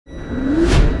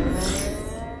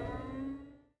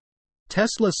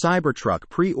Tesla Cybertruck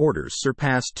pre-orders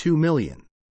surpassed 2 million.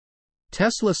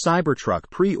 Tesla Cybertruck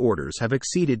pre-orders have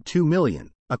exceeded 2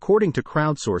 million, according to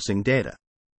crowdsourcing data.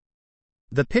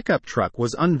 The pickup truck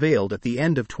was unveiled at the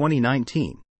end of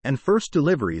 2019, and first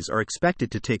deliveries are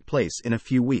expected to take place in a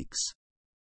few weeks.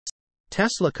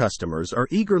 Tesla customers are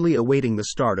eagerly awaiting the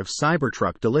start of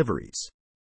Cybertruck deliveries.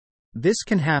 This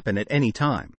can happen at any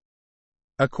time.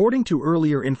 According to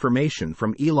earlier information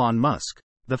from Elon Musk,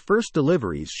 the first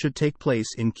deliveries should take place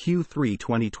in Q3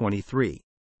 2023.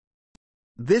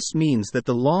 This means that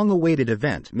the long-awaited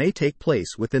event may take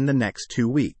place within the next 2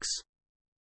 weeks.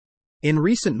 In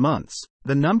recent months,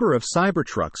 the number of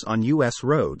Cybertrucks on U.S.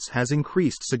 roads has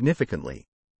increased significantly.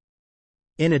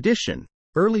 In addition,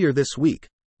 earlier this week,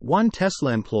 one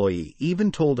Tesla employee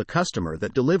even told a customer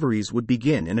that deliveries would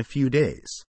begin in a few days.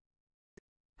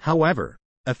 However,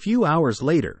 a few hours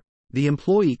later, the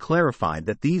employee clarified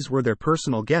that these were their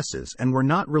personal guesses and were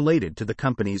not related to the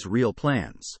company's real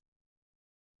plans.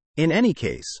 In any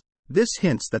case, this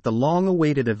hints that the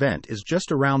long-awaited event is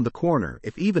just around the corner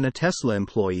if even a Tesla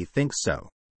employee thinks so.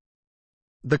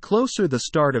 The closer the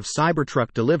start of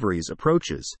Cybertruck deliveries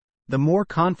approaches, the more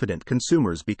confident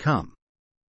consumers become.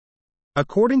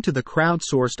 According to the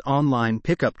crowdsourced online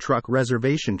pickup truck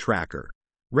reservation tracker,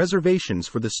 reservations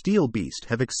for the Steel Beast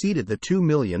have exceeded the 2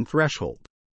 million threshold.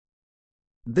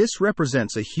 This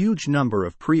represents a huge number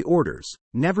of pre-orders,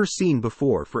 never seen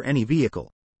before for any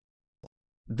vehicle.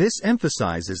 This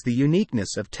emphasizes the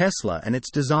uniqueness of Tesla and its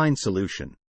design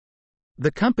solution. The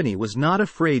company was not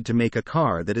afraid to make a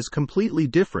car that is completely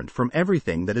different from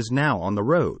everything that is now on the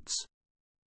roads.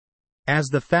 As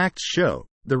the facts show,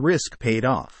 the risk paid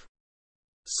off.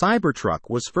 Cybertruck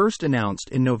was first announced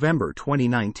in November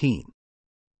 2019.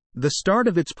 The start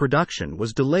of its production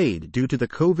was delayed due to the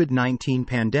COVID-19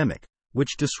 pandemic,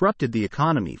 which disrupted the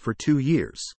economy for 2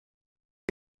 years.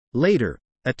 Later,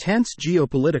 a tense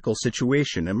geopolitical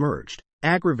situation emerged,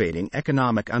 aggravating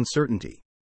economic uncertainty.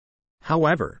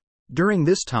 However, during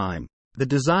this time, the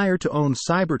desire to own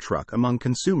Cybertruck among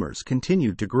consumers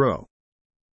continued to grow.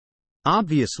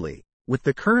 Obviously, with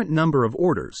the current number of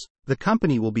orders, the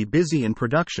company will be busy in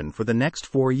production for the next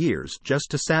 4 years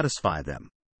just to satisfy them.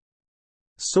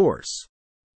 Source: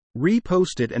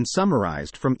 reposted and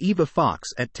summarized from Eva Fox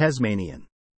at Tasmanian.